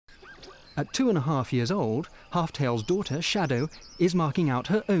At 2.5 years old, Halftail's daughter, Shadow, is marking out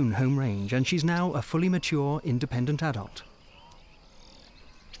her own home range, and she's now a fully mature, independent adult.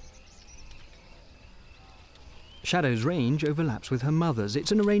 Shadow's range overlaps with her mother's.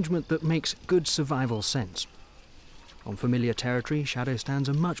 It's an arrangement that makes good survival sense. On familiar territory, Shadow stands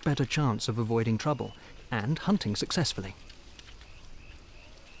a much better chance of avoiding trouble and hunting successfully.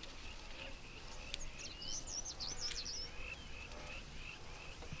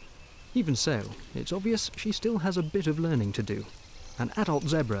 Even so, it's obvious she still has a bit of learning to do. An adult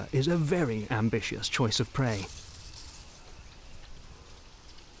zebra is a very ambitious choice of prey.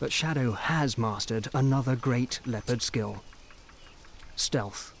 But Shadow has mastered another great leopard skill: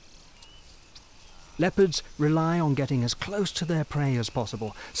 stealth. Leopards rely on getting as close to their prey as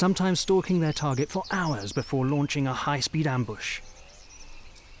possible, sometimes stalking their target for hours before launching a high-speed ambush.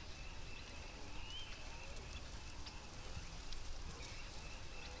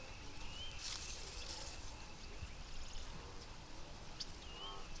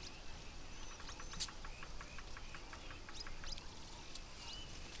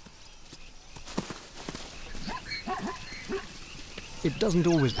 It doesn't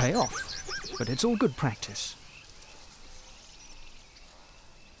always pay off, but it's all good practice.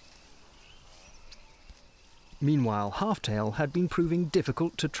 Meanwhile, Halftail had been proving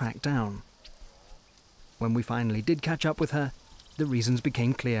difficult to track down. When we finally did catch up with her, the reasons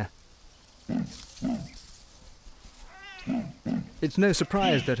became clear. It's no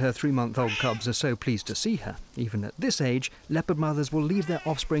surprise that her 3-month-old cubs are so pleased to see her. Even at this age, leopard mothers will leave their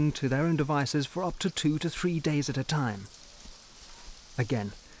offspring to their own devices for up to 2 to 3 days at a time.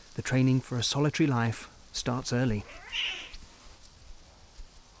 Again, the training for a solitary life starts early.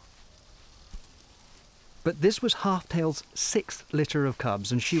 But this was Halftail's 6th litter of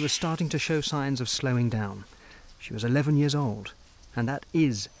cubs, and she was starting to show signs of slowing down. She was 11 years old, and that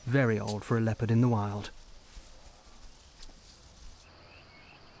is very old for a leopard in the wild.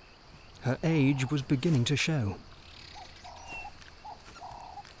 Her age was beginning to show.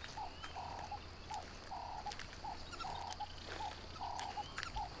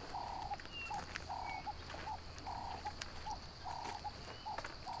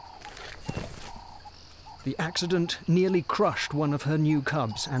 The accident nearly crushed one of her new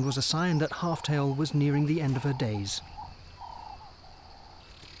cubs and was a sign that Halftail was nearing the end of her days.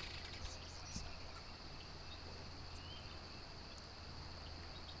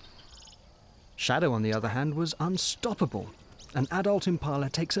 Shadow, on the other hand, was unstoppable. An adult impala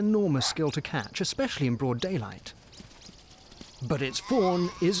takes enormous skill to catch, especially in broad daylight. But its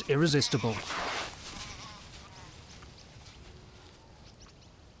fawn is irresistible.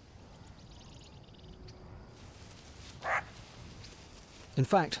 In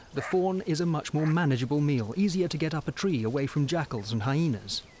fact, the fawn is a much more manageable meal, easier to get up a tree away from jackals and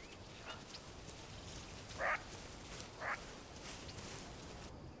hyenas.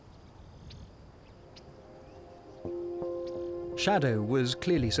 Shadow was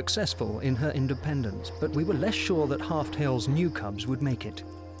clearly successful in her independence, but we were less sure that Halftail's new cubs would make it.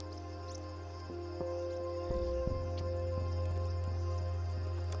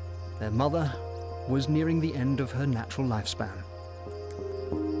 Their mother was nearing the end of her natural lifespan.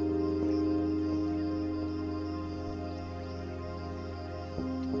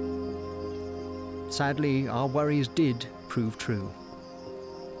 Sadly, our worries did prove true.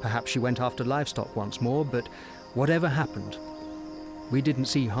 Perhaps she went after livestock once more, but whatever happened, we didn't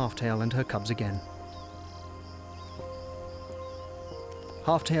see Halftail and her cubs again.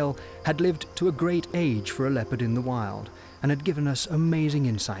 Halftail had lived to a great age for a leopard in the wild, and had given us amazing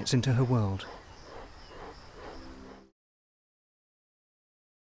insights into her world.